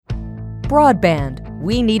Broadband.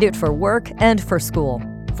 We need it for work and for school,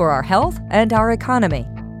 for our health and our economy.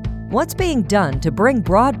 What's being done to bring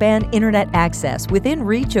broadband internet access within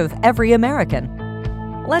reach of every American?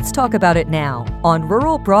 Let's talk about it now on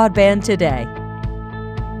Rural Broadband Today.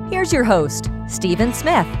 Here's your host, Stephen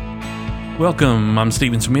Smith. Welcome, I'm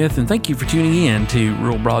Stephen Smith, and thank you for tuning in to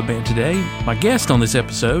Rural Broadband Today. My guest on this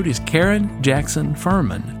episode is Karen Jackson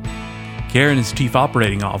Furman. Karen is Chief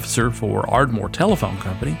Operating Officer for Ardmore Telephone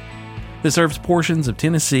Company that serves portions of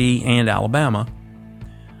Tennessee and Alabama.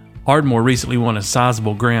 Ardmore recently won a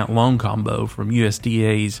sizable grant loan combo from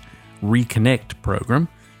USDA's Reconnect program,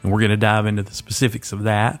 and we're going to dive into the specifics of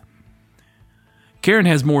that. Karen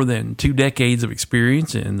has more than 2 decades of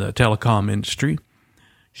experience in the telecom industry.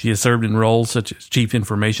 She has served in roles such as Chief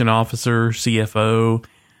Information Officer, CFO,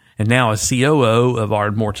 and now as COO of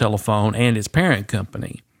Ardmore Telephone and its parent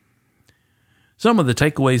company. Some of the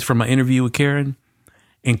takeaways from my interview with Karen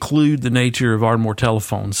include the nature of Ardmore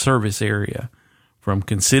Telephone's service area, from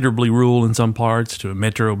considerably rural in some parts to a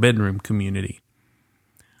metro bedroom community.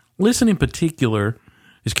 Listen in particular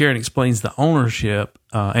as Karen explains the ownership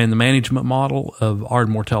and the management model of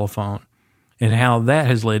Ardmore Telephone and how that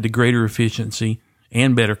has led to greater efficiency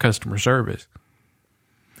and better customer service.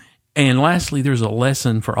 And lastly, there's a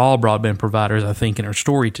lesson for all broadband providers, I think, in our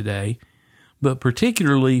story today, but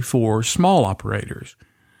particularly for small operators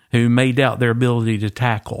who may doubt their ability to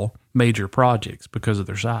tackle major projects because of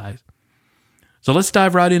their size. So let's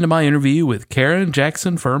dive right into my interview with Karen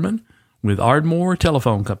Jackson Furman with Ardmore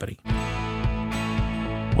Telephone Company.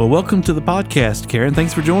 Well, welcome to the podcast, Karen.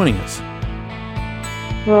 Thanks for joining us.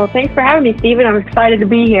 Well, thanks for having me, Stephen. I'm excited to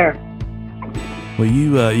be here. Well,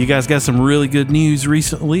 you guys got some really good news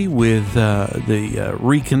recently with the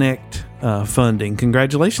Reconnect funding.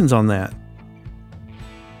 Congratulations on that.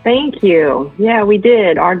 Thank you. Yeah, we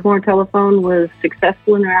did. Ardmore Telephone was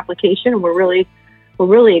successful in their application, and we're really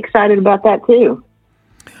excited about that too.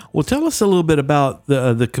 Well, tell us a little bit about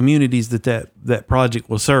the communities that project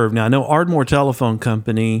will serve. Now, I know Ardmore Telephone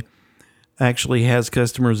Company actually has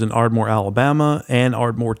customers in Ardmore, Alabama, and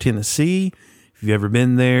Ardmore, Tennessee. If you've ever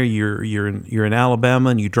been there, you're in Alabama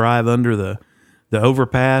and you drive under the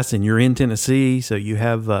overpass, and you're in Tennessee, so you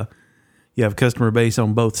have customer base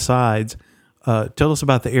on both sides. Tell us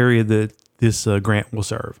about the area that this grant will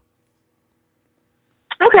serve.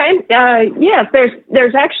 Okay. Yes,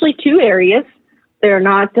 there's actually 2 areas. They're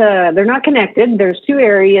not connected. There's 2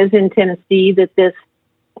 areas in Tennessee that this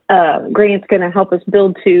grant's going to help us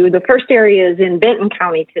build to. The first area is in Benton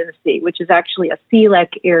County, Tennessee, which is actually a CLEC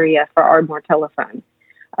area for Ardmore Telephone.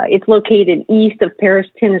 It's located east of Paris,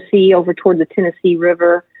 Tennessee, over toward the Tennessee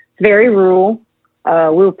River. It's very rural.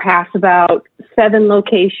 We'll pass about 7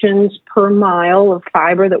 locations per mile of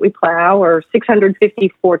fiber that we plow, or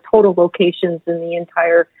 654 total locations in the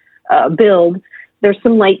entire build. There's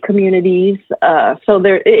some lake communities, so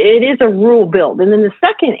it is a rural build. And then the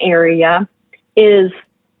second area is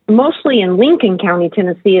mostly in Lincoln County,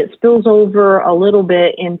 Tennessee. It spills over a little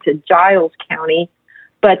bit into Giles County,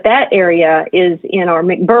 but that area is in our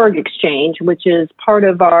McBurg Exchange, which is part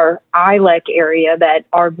of our ILEC area that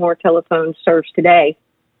Ardmore Telephone serves today.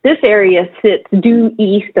 This area sits due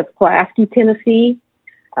east of Pulaski, Tennessee.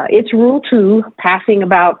 It's rural too, passing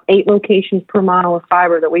about 8 locations per mile of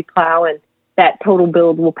fiber that we plow, and that total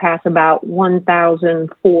build will pass about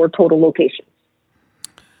 1,004 total locations.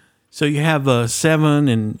 So you have 7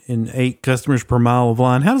 and 8 customers per mile of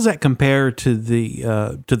line. How does that compare to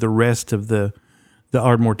the rest of the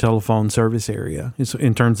Ardmore Telephone service area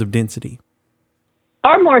in terms of density?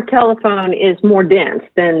 Ardmore Telephone is more dense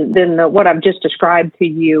than what I've just described to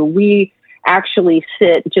you. We actually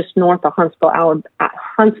sit just north of Huntsville,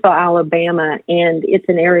 Alabama, and it's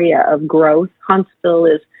an area of growth. Huntsville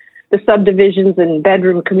is the subdivisions and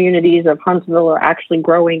bedroom communities of Huntsville are actually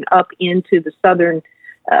growing up into the southern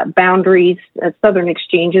boundaries, southern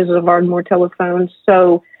exchanges of Ardmore Telephone.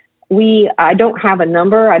 So I don't have a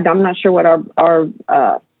number. I'm not sure what our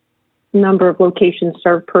number of locations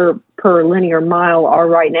served per linear mile are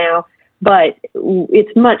right now, but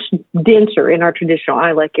it's much denser in our traditional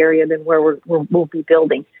ILEC area than where we'll be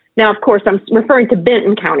building. Now, of course, I'm referring to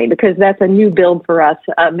Benton County because that's a new build for us.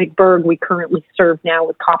 McBurg, we currently serve now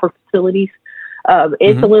with copper facilities.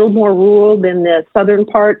 It's a little more rural than the southern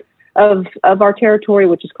part of our territory,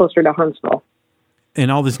 which is closer to Huntsville. And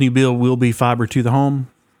all this new build will be fiber to the home?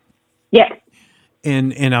 Yes.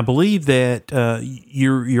 And I believe that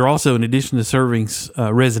you're also, in addition to serving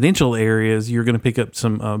residential areas, you're going to pick up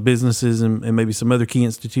some businesses and maybe some other key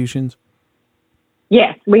institutions?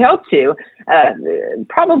 Yes, we hope to.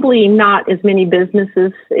 Probably not as many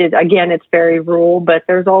businesses. Again, it's very rural, but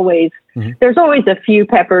there's always a few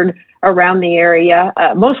peppered around the area,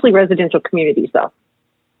 mostly residential communities, though.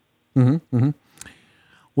 Mm-hmm, mm-hmm.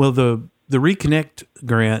 Well, the Reconnect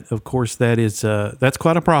grant, of course, that's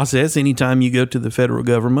quite a process. Anytime you go to the federal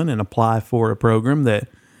government and apply for a program that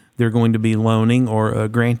they're going to be loaning or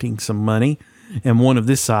granting some money, and one of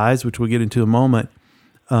this size, which we'll get into in a moment,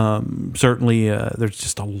 certainly there's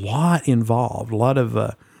just a lot involved. A lot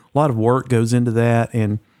of work goes into that,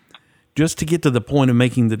 and just to get to the point of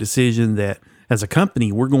making the decision that as a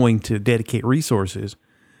company we're going to dedicate resources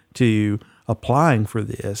to applying for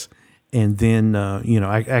this, and then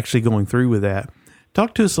actually going through with that.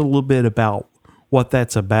 Talk to us a little bit about what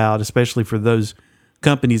that's about, especially for those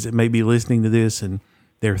companies that may be listening to this and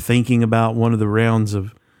they're thinking about one of the rounds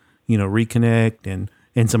of Reconnect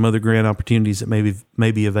and some other grant opportunities that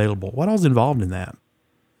may be available. What all's involved in that?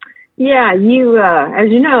 Yeah, as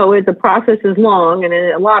you know, the process is long and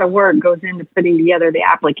a lot of work goes into putting together the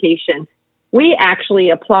application. We actually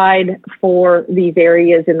applied for these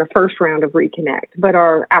areas in the first round of Reconnect, but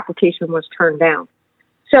our application was turned down.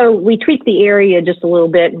 So we tweaked the area just a little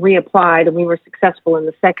bit and reapplied, and we were successful in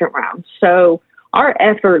the second round. So our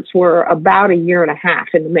efforts were about a year and a half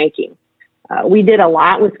in the making. We did a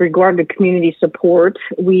lot with regard to community support.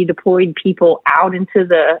 We deployed people out into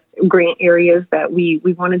the grant areas that we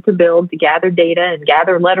wanted to build to gather data and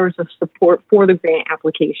gather letters of support for the grant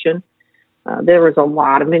application. There was a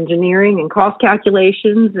lot of engineering and cost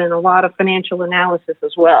calculations and a lot of financial analysis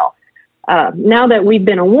as well. Now that we've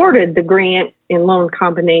been awarded the grant and loan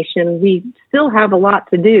combination, we still have a lot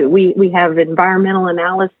to do. We have environmental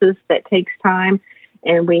analysis that takes time,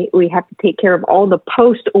 and we have to take care of all the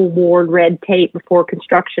post-award red tape before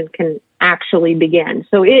construction can actually begin.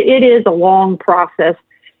 So it is a long process,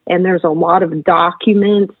 and there's a lot of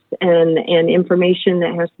documents and information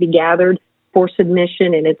that has to be gathered for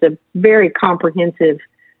submission, and it's a very comprehensive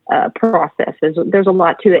process. There's a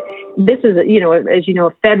lot to it. This is, as you know,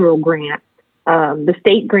 a federal grant. The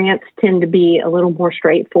state grants tend to be a little more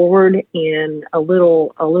straightforward and a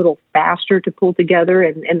little faster to pull together,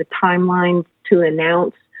 and the timeline to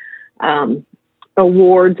announce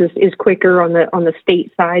awards is quicker on the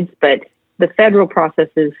state sides, but the federal process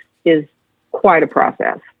is quite a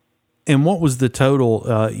process. And what was the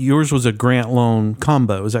total? Yours was a grant loan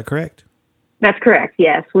combo, is that correct? That's correct.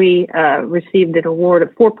 Yes, we received an award of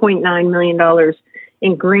 $4.9 million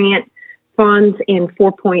in grant funds and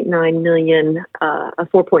 $4.9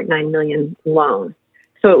 million loan.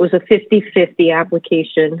 So it was a 50-50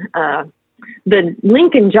 application. The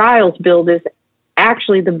Lincoln Giles build is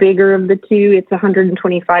actually the bigger of the two. It's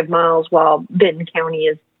 125 miles, while Benton County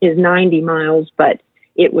is 90 miles, but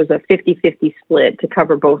it was a 50-50 split to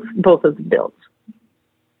cover both of the builds.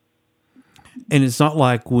 And it's not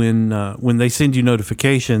like when they send you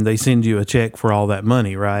notification, they send you a check for all that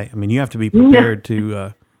money, right? I mean, you have to be prepared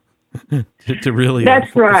to really.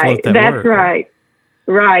 That's right. That's work. Right.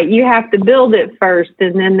 Right. You have to build it first,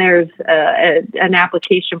 and then there's an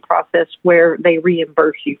application process where they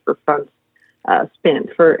reimburse you for funds spent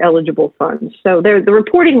for eligible funds. So the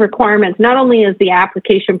reporting requirements. Not only is the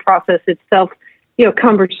application process itself,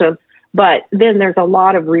 cumbersome, but then there's a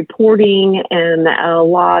lot of reporting and a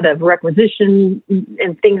lot of requisition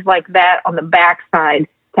and things like that on the backside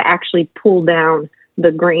to actually pull down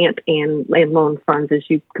the grant and loan funds as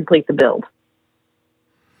you complete the build.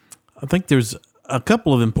 I think there's a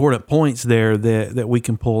couple of important points there that we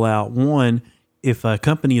can pull out. One, if a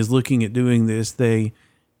company is looking at doing this, they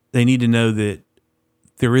need to know that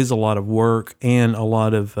there is a lot of work and a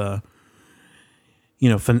lot of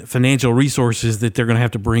financial resources that they're going to have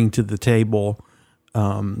to bring to the table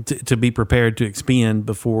to be prepared to expend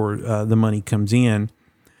before the money comes in.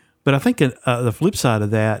 But I think the flip side of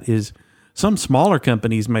that is some smaller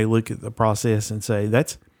companies may look at the process and say,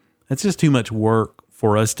 that's just too much work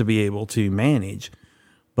for us to be able to manage.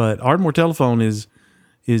 But Ardmore Telephone is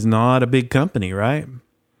not a big company, right?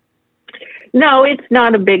 No, it's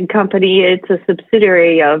not a big company. It's a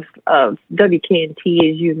subsidiary of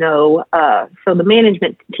WKNT, as you know. So the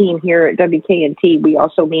management team here at WKNT, we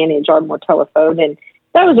also manage Ardmore Telephone, and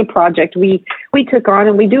that was a project we took on,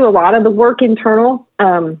 and we do a lot of the work internal.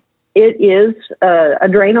 It is a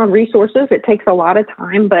drain on resources. It takes a lot of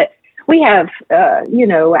time, but we have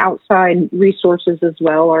outside resources as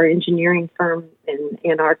well. Our engineering firm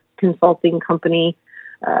and our consulting company.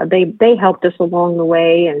 They helped us along the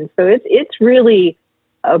way, and so it's really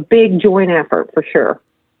a big joint effort for sure.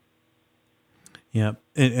 Yeah,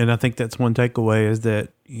 and I think that's one takeaway is that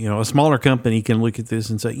a smaller company can look at this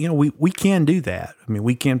and say, we can do that. I mean,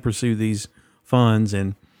 we can pursue these funds,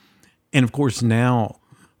 and of course now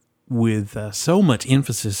with so much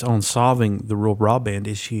emphasis on solving the rural broadband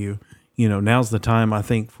issue, now's the time I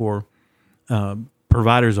think for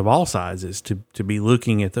providers of all sizes to be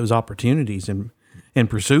looking at those opportunities and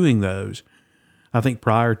pursuing those. I think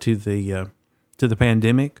prior to the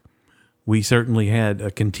pandemic, we certainly had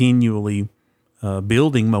a continually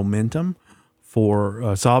building momentum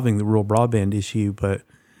for solving the rural broadband issue, but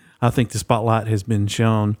I think the spotlight has been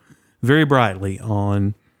shown very brightly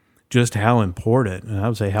on just how important, and I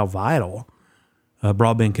would say how vital,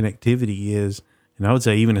 broadband connectivity is. And I would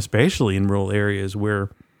say even especially in rural areas where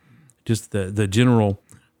just the general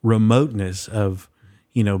remoteness of,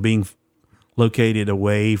 being located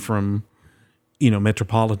away from,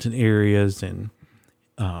 metropolitan areas and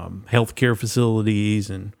healthcare facilities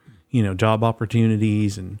and, job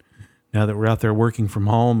opportunities. And now that we're out there working from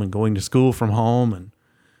home and going to school from home and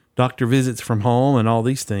doctor visits from home and all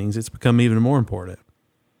these things, it's become even more important.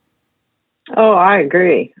 Oh, I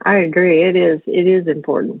agree. It is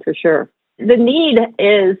important for sure. The need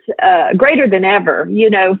is greater than ever,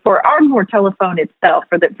 for Ardmore Telephone itself,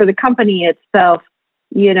 for the company itself.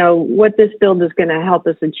 What this build is going to help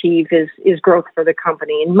us achieve is growth for the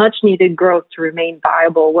company, and much needed growth to remain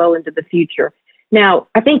viable well into the future. Now,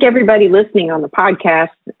 I think everybody listening on the podcast,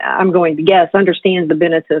 I'm going to guess, understands the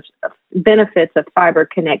benefits of fiber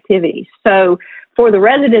connectivity. So for the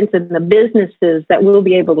residents and the businesses that we'll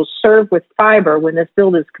be able to serve with fiber when this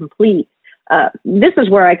build is complete, this is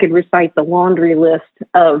where I could recite the laundry list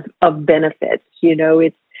of benefits.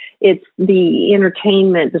 It's the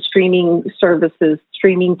entertainment, the streaming services,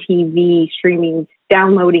 streaming TV,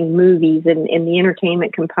 downloading movies, and the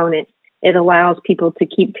entertainment component. It allows people to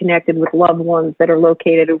keep connected with loved ones that are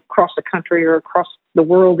located across the country or across the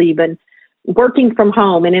world, even working from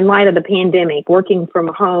home. And in light of the pandemic, working from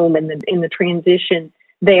home and the transition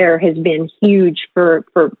there has been huge for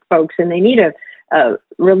folks, and they need a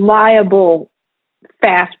reliable,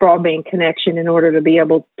 fast broadband connection in order to be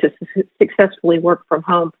able to successfully work from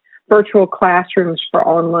home. Virtual classrooms for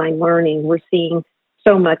online learning. We're seeing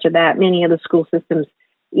so much of that. Many of the school systems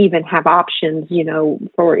even have options,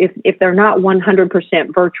 for if they're not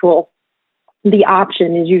 100% virtual, the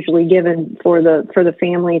option is usually given for the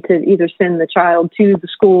family to either send the child to the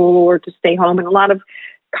school or to stay home. And a lot of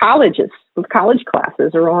college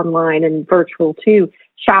classes are online and virtual too.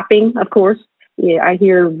 Shopping, of course. Yeah, I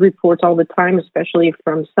hear reports all the time, especially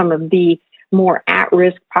from some of the more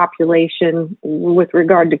at-risk population with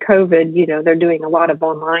regard to COVID. They're doing a lot of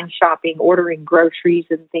online shopping, ordering groceries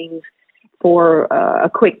and things for a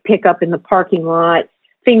quick pickup in the parking lot,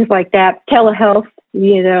 things like that. Telehealth,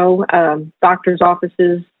 doctors'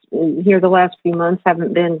 offices here the last few months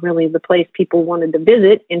haven't been really the place people wanted to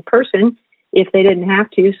visit in person if they didn't have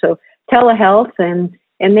to. So telehealth, and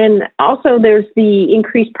then also there's the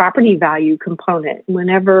increased property value component.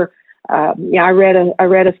 Whenever I read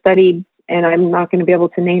a study, and I'm not going to be able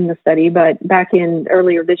to name the study, but back in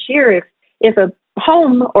earlier this year, if a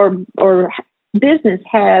home or business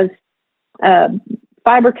has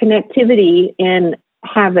fiber connectivity and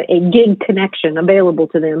have a gig connection available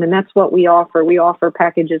to them, and that's what we offer. We offer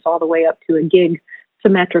packages all the way up to a gig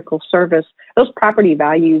symmetrical service. Those property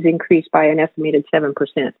values increase by an estimated 7%.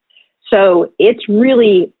 So it's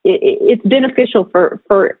really, it's beneficial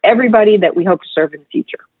for everybody that we hope to serve in the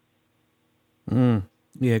future.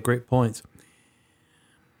 Yeah, great points.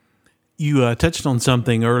 You touched on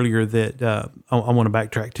something earlier that I want to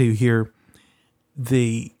backtrack to here.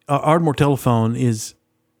 The Ardmore Telephone is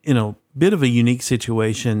in a bit of a unique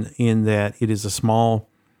situation in that it is a small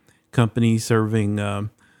company serving a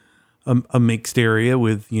mixed area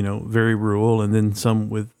with, very rural and then some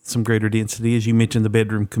with some greater density. As you mentioned, the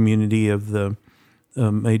bedroom community of the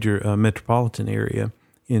major metropolitan area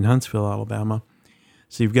in Huntsville, Alabama.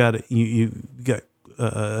 So you've got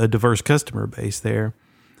a diverse customer base there.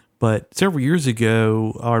 But several years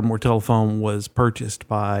ago, Ardmore Telephone was purchased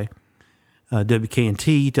by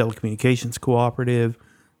WK&T Telecommunications Cooperative,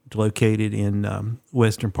 located in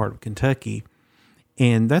western part of Kentucky.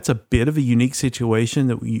 And that's a bit of a unique situation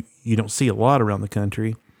that you don't see a lot around the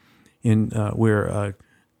country, in where a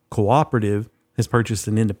cooperative has purchased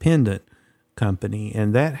an independent company.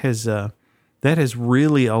 And that has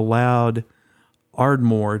really allowed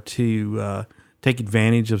Ardmore to take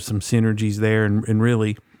advantage of some synergies there and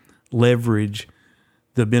really leverage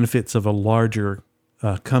the benefits of a larger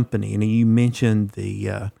company. And you mentioned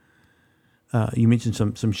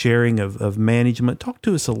some sharing of management. Talk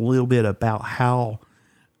to us a little bit about how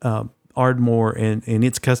Ardmore and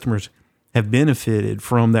its customers have benefited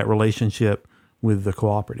from that relationship with the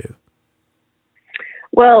cooperative.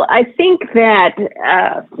 Well, I think that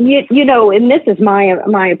and this is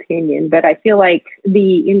my opinion, but I feel like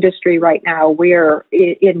the industry right now, we're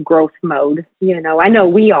in growth mode. I know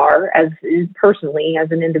we are personally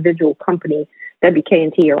as an individual company,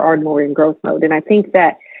 WKNT or Ardmore in growth mode, and I think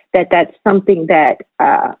that's something that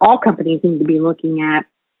all companies need to be looking at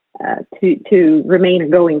to remain a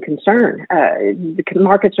going concern. The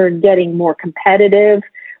markets are getting more competitive.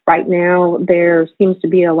 Right now, there seems to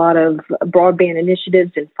be a lot of broadband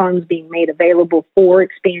initiatives and funds being made available for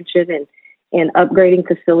expansion and upgrading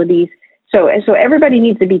facilities. So everybody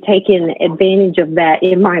needs to be taking advantage of that,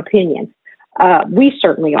 in my opinion. We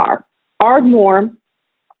certainly are. Ardmore,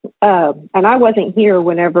 and I wasn't here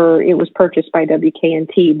whenever it was purchased by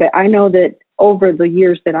WKNT, but I know that over the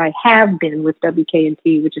years that I have been with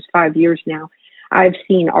WKNT, which is 5 years now, I've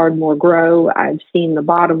seen Ardmore grow. I've seen the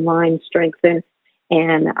bottom line strengthen.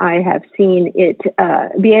 And I have seen it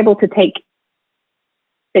be able to take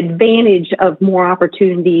advantage of more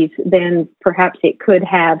opportunities than perhaps it could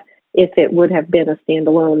have if it would have been a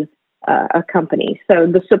standalone a company. So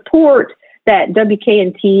the support that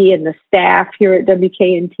WKNT and the staff here at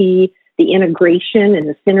WKNT, the integration and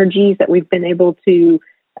the synergies that we've been able to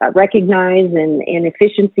recognize and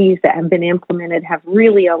efficiencies that have been implemented have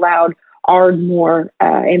really allowed Ardmore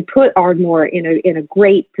and put Ardmore in a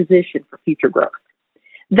great position for future growth.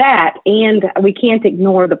 That, and we can't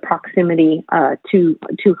ignore the proximity to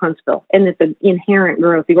Huntsville, and that the inherent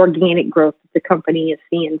growth, the organic growth that the company is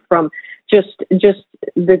seeing from just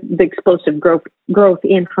the explosive growth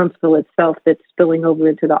in Huntsville itself that's spilling over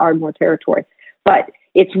into the Ardmore territory. But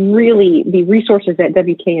it's really the resources at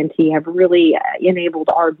WKNT have really enabled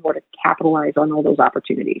Ardmore to capitalize on all those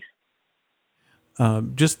opportunities.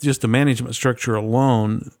 Just the management structure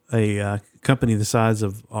alone, a company the size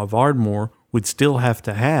of Ardmore would still have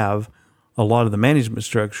to have a lot of the management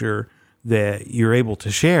structure that you're able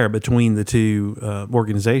to share between the two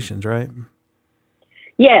organizations, right?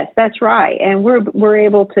 Yes, that's right. And we're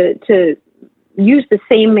able to use the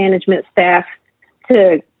same management staff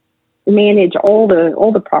to manage all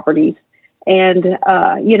the properties. And,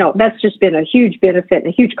 that's just been a huge benefit and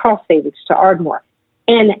a huge cost savings to Ardmore.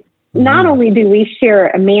 And not only do we share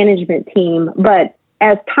a management team, but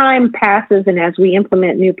as time passes and as we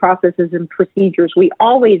implement new processes and procedures, we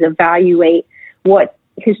always evaluate what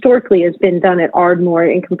historically has been done at Ardmore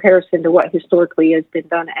in comparison to what historically has been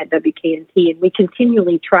done at WKNT. And we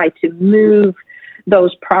continually try to move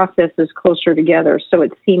those processes closer together so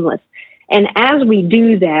it's seamless. And as we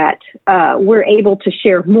do that, we're able to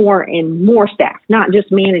share more and more staff, not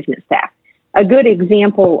just management staff. A good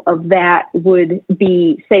example of that would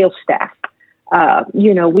be sales staff. Our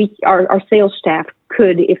sales staff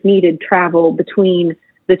could, if needed, travel between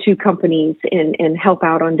the two companies and help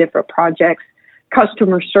out on different projects.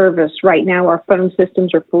 Customer service, right now our phone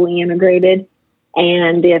systems are fully integrated.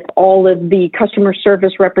 And if all of the customer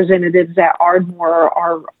service representatives at Ardmore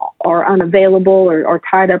are unavailable or are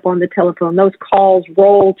tied up on the telephone, those calls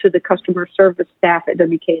roll to the customer service staff at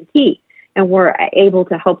WKNT. And we're able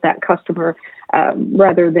to help that customer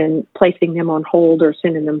rather than placing them on hold or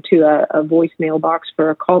sending them to a voicemail box for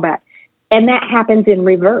a callback. And that happens in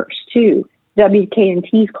reverse, too.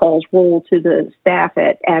 WKNT's calls roll to the staff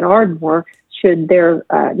at Ardmore should there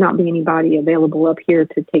not be anybody available up here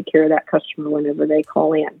to take care of that customer whenever they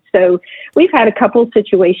call in. So we've had a couple of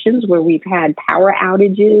situations where we've had power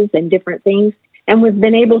outages and different things, and we've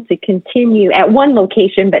been able to continue at one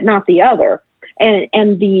location but not the other.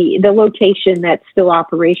 And the location that's still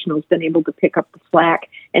operational has been able to pick up the slack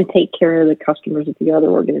and take care of the customers at the other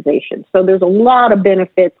organization. So there's a lot of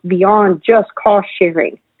benefits beyond just cost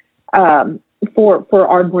sharing for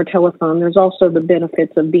Ardmore Telephone. There's also the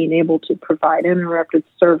benefits of being able to provide uninterrupted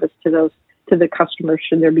service to the customers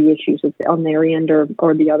should there be issues on their end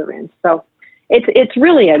or the other end. So it's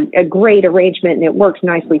really a great arrangement, and it works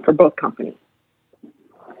nicely for both companies.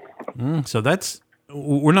 So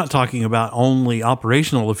we're not talking about only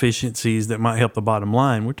operational efficiencies that might help the bottom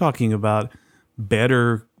line. We're talking about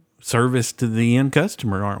better service to the end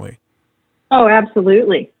customer, aren't we? Oh,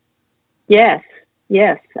 absolutely. Yes.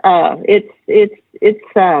 It's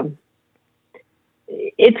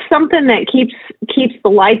something that keeps the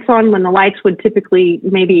lights on when the lights would typically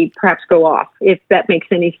maybe perhaps go off, if that makes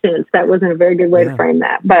any sense. That wasn't a very good way to frame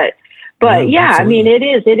that, but yeah, absolutely. I mean,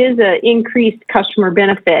 it is an increased customer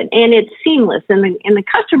benefit, and it's seamless, and the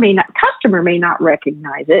customer may not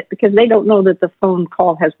recognize it because they don't know that the phone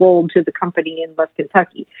call has rolled to the company in West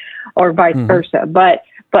Kentucky or vice versa. But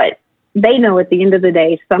they know at the end of the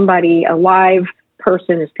day, a live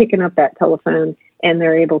person is picking up that telephone, and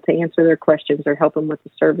they're able to answer their questions or help them with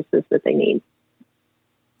the services that they need.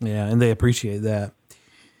 Yeah, and they appreciate that.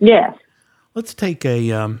 Yes. Let's take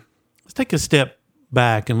a step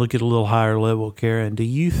back and look at a little higher level, Karen. Do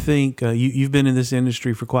you think you've been in this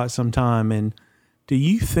industry for quite some time, and do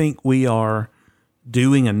you think we are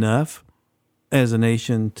doing enough as a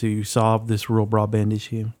nation to solve this rural broadband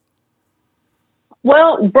issue?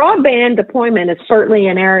 Well, broadband deployment is certainly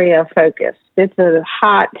an area of focus. It's a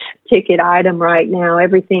hot ticket item right now.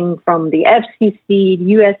 Everything from the FCC,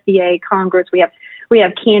 USDA, Congress. We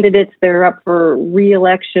have candidates that are up for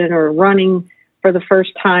re-election or running for the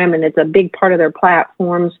first time, and it's a big part of their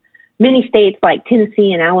platforms. Many states like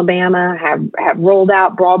Tennessee and Alabama have rolled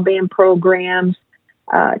out broadband programs.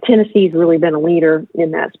 Tennessee's really been a leader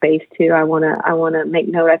in that space too. I want to make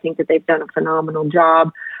note. I think that they've done a phenomenal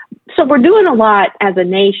job. So we're doing a lot as a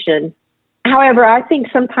nation. However, I think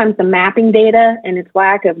sometimes the mapping data and its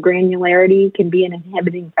lack of granularity can be an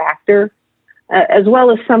inhibiting factor, as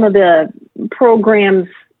well as some of the programs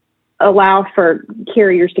allow for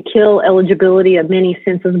carriers to kill eligibility of many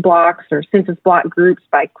census blocks or census block groups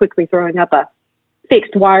by quickly throwing up a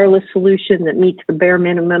fixed wireless solution that meets the bare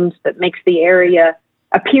minimums that makes the area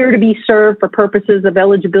appear to be served for purposes of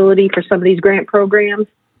eligibility for some of these grant programs.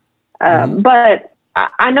 But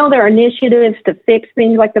I know there are initiatives to fix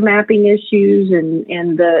things like the mapping issues,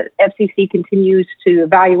 and the FCC continues to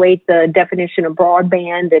evaluate the definition of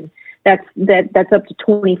broadband, and that's up to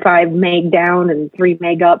 25 meg down and 3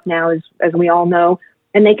 meg up now, as we all know.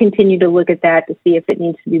 And they continue to look at that to see if it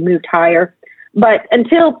needs to be moved higher. But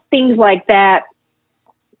until things like that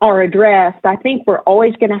are addressed, I think we're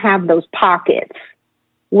always going to have those pockets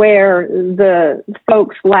where the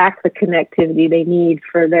folks lack the connectivity they need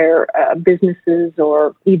for their businesses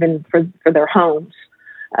or even for their homes.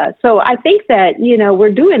 So I think that,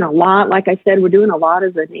 we're doing a lot. Like I said, we're doing a lot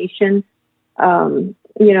as a nation.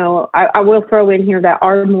 I will throw in here that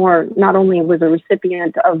Ardmore not only was a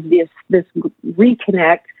recipient of this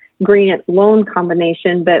Reconnect grant loan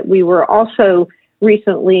combination, but we were also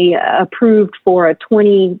recently approved for a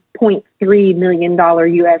 $20.3 million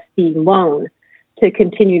USD loan to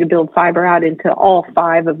continue to build fiber out into all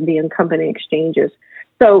 5 of the incumbent exchanges.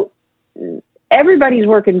 So everybody's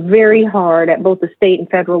working very hard at both the state and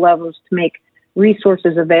federal levels to make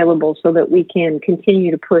resources available so that we can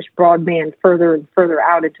continue to push broadband further and further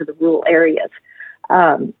out into the rural areas.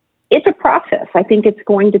 It's a process. I think it's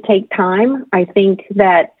going to take time. I think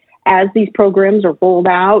that as these programs are rolled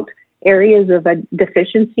out, areas of a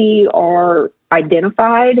deficiency are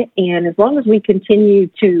identified, and as long as we continue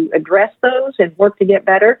to address those and work to get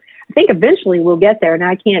better, I think eventually we'll get there. And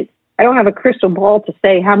I don't have a crystal ball to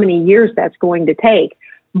say how many years that's going to take,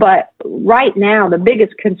 but right now the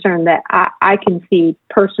biggest concern that I can see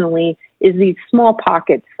personally is these small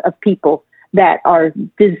pockets of people that are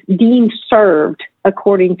deemed served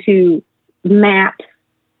according to maps,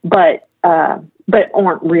 but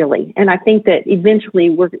aren't really. And I think that eventually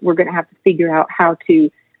we're going to have to figure out how to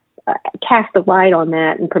cast a light on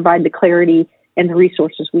that and provide the clarity and the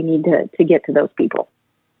resources we need to get to those people.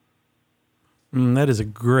 That is a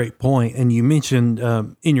great point. And you mentioned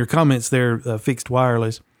in your comments there, fixed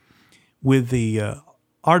wireless, with the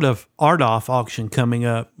RDOF auction coming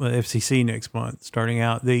up, FCC next month, starting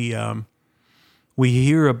out. We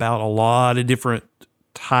hear about a lot of different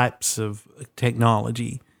types of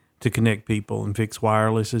technology to connect people, and fixed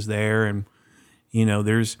wireless is there. And,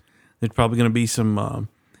 there's probably going to be some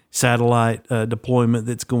satellite deployment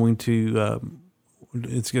that's going to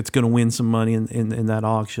it's going to win some money in that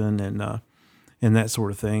auction and that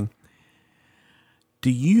sort of thing.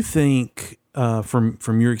 Do you think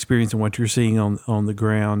from your experience and what you're seeing on the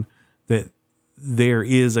ground that there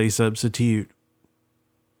is a substitute,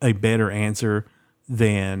 a better answer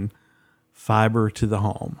than fiber to the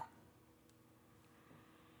home?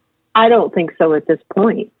 I don't think so at this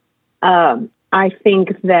point. I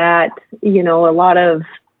think that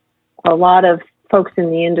a lot of folks in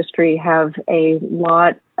the industry have a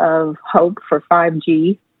lot of hope for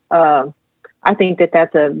 5G. I think that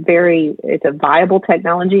it's a viable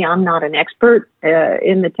technology. I'm not an expert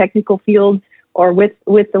in the technical field or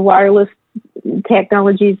with the wireless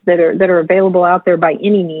technologies that are available out there by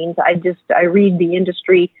any means. I read the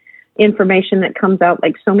industry information that comes out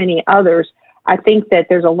like so many others. I think that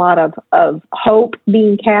there's a lot of hope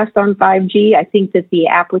being cast on 5G. I think that the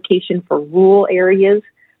application for rural areas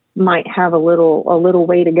might have a little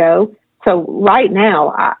way to go. So right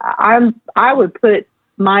now, I would put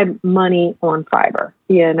my money on fiber.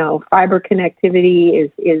 Fiber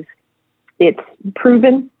connectivity is it's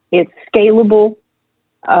proven, it's scalable.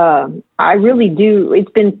 I really do.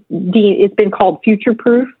 It's been called future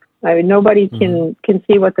proof. I mean, nobody can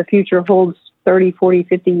see what the future holds 30, 40,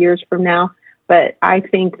 50 years from now. But I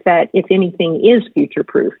think that if anything is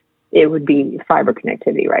future-proof, it would be fiber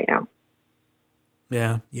connectivity right now.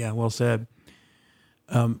 Yeah, well said.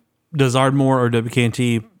 Does Ardmore or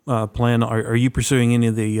WKNT plan, are you pursuing any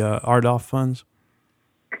of the RDOF funds?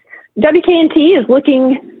 WKNT is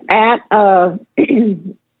looking at a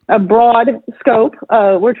broad scope.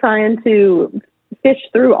 We're trying to fish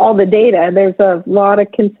through all the data. There's a lot of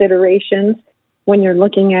considerations when you're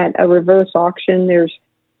looking at a reverse auction. There's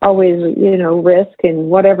always, risk in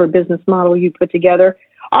whatever business model you put together.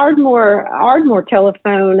 Ardmore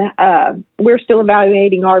Telephone, we're still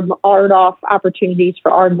evaluating RDOF opportunities for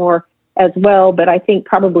Ardmore as well, but I think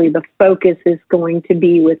probably the focus is going to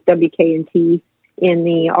be with WKNT in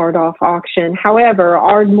the RDOF auction. However,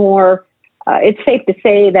 Ardmore, it's safe to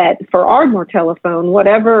say that for Ardmore Telephone,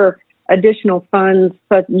 whatever additional funds,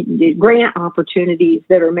 grant opportunities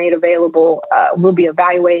that are made available, we'll be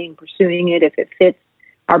evaluating, pursuing it if it fits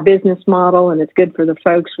our business model and it's good for the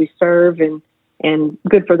folks we serve and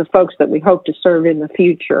good for the folks that we hope to serve in the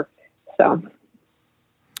future. So,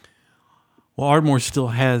 well, Ardmore still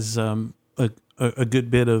has a good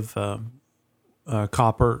bit of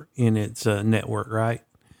copper in its network, right?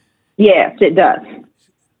 Yes, it does.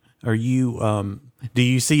 Are you? Do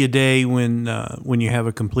you see a day when you have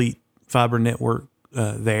a complete fiber network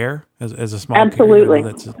there as a small Absolutely.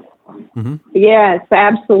 Carrier? Yes,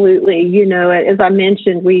 absolutely. As I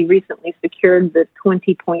mentioned, we recently secured the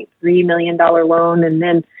 $20.3 million loan, and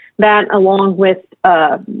then that, along with,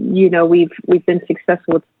 we've been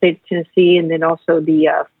successful with the state of Tennessee, and then also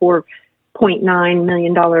the $4.9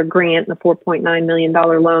 million grant and the $4.9 million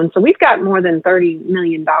loan. So we've got more than $30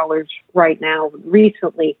 million right now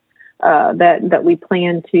recently that we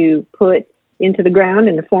plan to put into the ground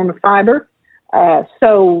in the form of fiber.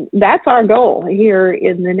 So that's our goal here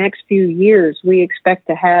in the next few years. We expect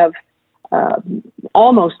to have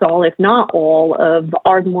almost all, if not all, of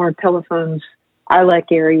Ardmore Telephone's ILEC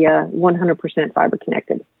area 100% fiber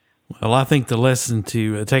connected. Well, I think the lesson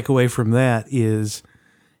to take away from that is,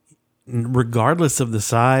 regardless of the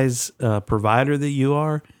size provider that you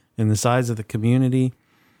are and the size of the community,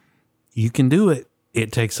 you can do it.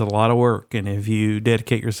 It takes a lot of work. And if you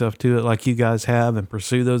dedicate yourself to it like you guys have and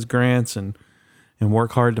pursue those grants and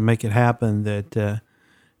work hard to make it happen, that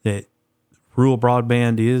rural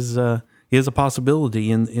broadband is a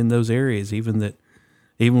possibility in those areas, even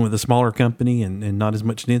with a smaller company and not as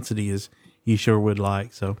much density as you sure would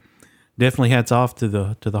like. So definitely hats off to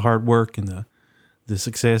the hard work and the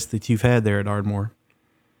success that you've had there at Ardmore.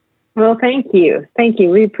 Well, thank you.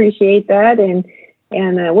 We appreciate that. And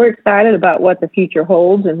we're excited about what the future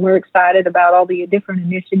holds, and we're excited about all the different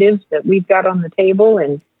initiatives that we've got on the table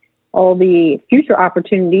and all the future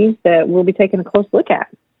opportunities that we'll be taking a close look at.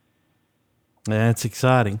 That's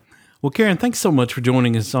exciting. Well, Karen, thanks so much for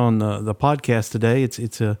joining us on the podcast today. It's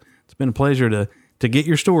been a pleasure to get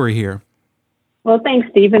your story here. Well, thanks,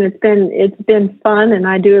 Stephen. It's been fun, and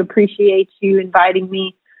I do appreciate you inviting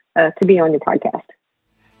me to be on your podcast.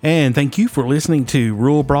 And thank you for listening to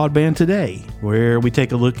Rural Broadband Today, where we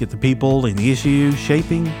take a look at the people and the issues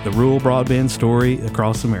shaping the rural broadband story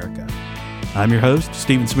across America. I'm your host,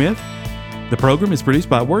 Stephen Smith. The program is produced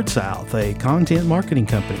by WordSouth, a content marketing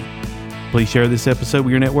company. Please share this episode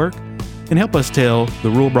with your network and help us tell the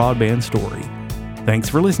rural broadband story. Thanks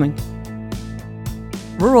for listening.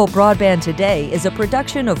 Rural Broadband Today is a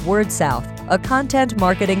production of WordSouth, a content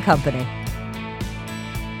marketing company.